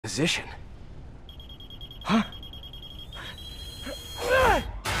Position. Huh?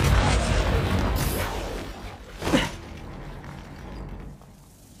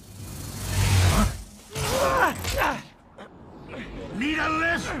 Need a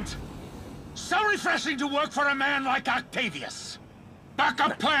lift? So refreshing to work for a man like Octavius.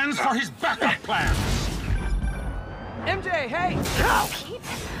 Backup plans for his backup plans. MJ, hey! Pete?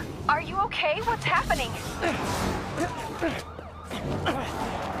 Are you okay? What's happening?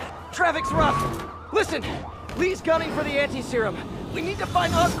 Traffic's rough. Listen, Lee's gunning for the anti-serum. We need to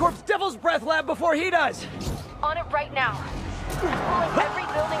find Oscorp's Devil's Breath lab before he does. On it right now. I'm pulling every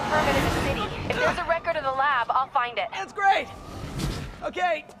building permit in the city. If there's a record of the lab, I'll find it. That's great.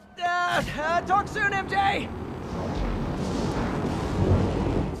 Okay, talk soon, MJ.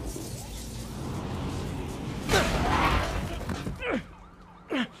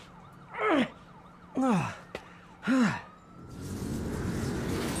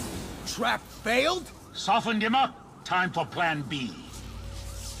 Trap failed? Softened him up. Time for plan B.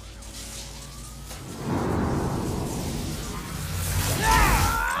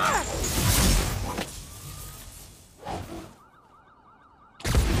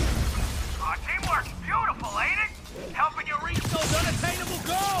 Teamwork's beautiful, ain't it? Helping you reach those unattainable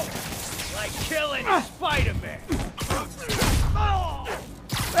goals! Like killing Spiderman!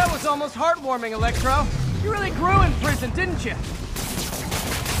 That was almost heartwarming, Electro. You really grew in prison, didn't you?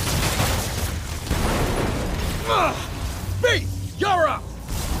 Pete, you're up!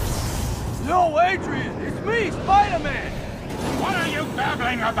 No, Adrian, it's me, Spider-Man! What are you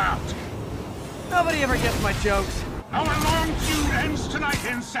babbling about? Nobody ever gets my jokes. Our long feud ends tonight,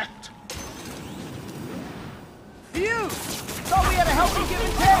 insect. Phew! Thought we had a healthy give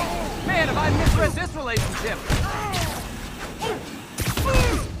and take! Man, have I misread this relationship!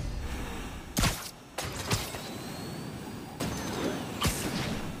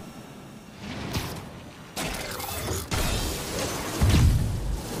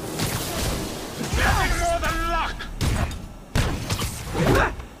 Nothing more than luck!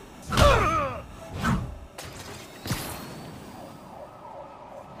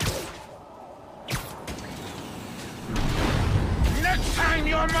 Next time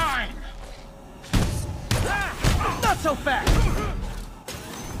you're mine! Not so fast!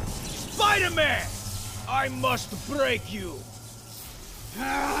 Spider-Man! I must break you!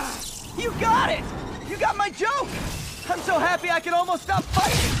 You got it! You got my joke! I'm so happy I can almost stop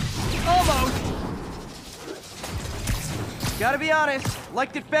fighting! Almost! Gotta be honest,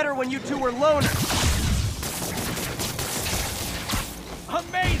 liked it better when you two were loners.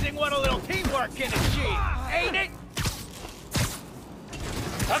 Amazing what a little teamwork can achieve, ain't it?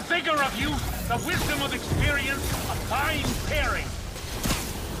 The vigor of youth, the wisdom of experience, a fine pairing.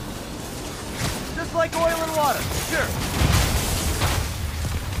 Just like oil and water, sure.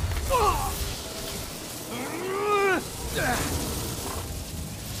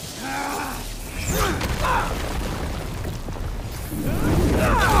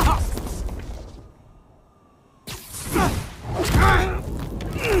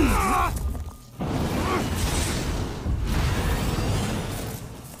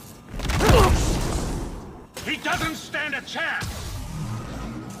 He doesn't stand a chance!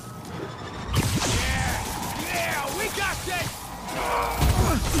 Yeah, we got this!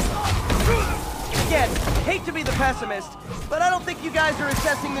 Again, hate to be the pessimist, but I don't think you guys are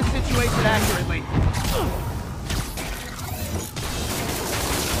assessing this situation accurately.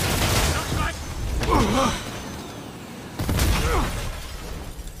 Looks like...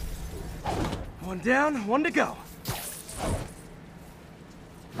 One down, one to go.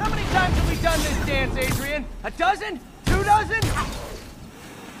 How many times have we done this dance, Adrian? A dozen? 2 dozen?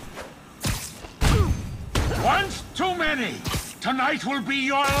 Once too many! Tonight will be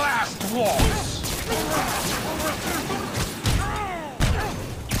your last waltz!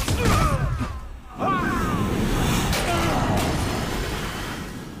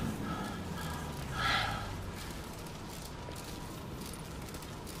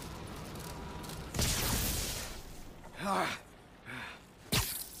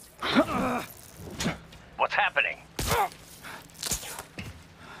 What's happening?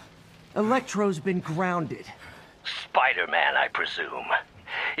 Electro's been grounded. Spider-Man, I presume.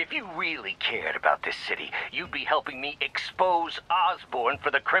 If you really cared about this city, you'd be helping me expose Osborn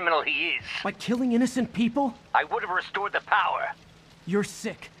for the criminal he is. By killing innocent people? I would have restored the power. You're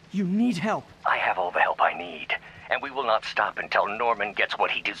sick. You need help. I have all the help I need, and we will not stop until Norman gets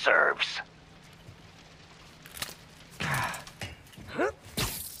what he deserves.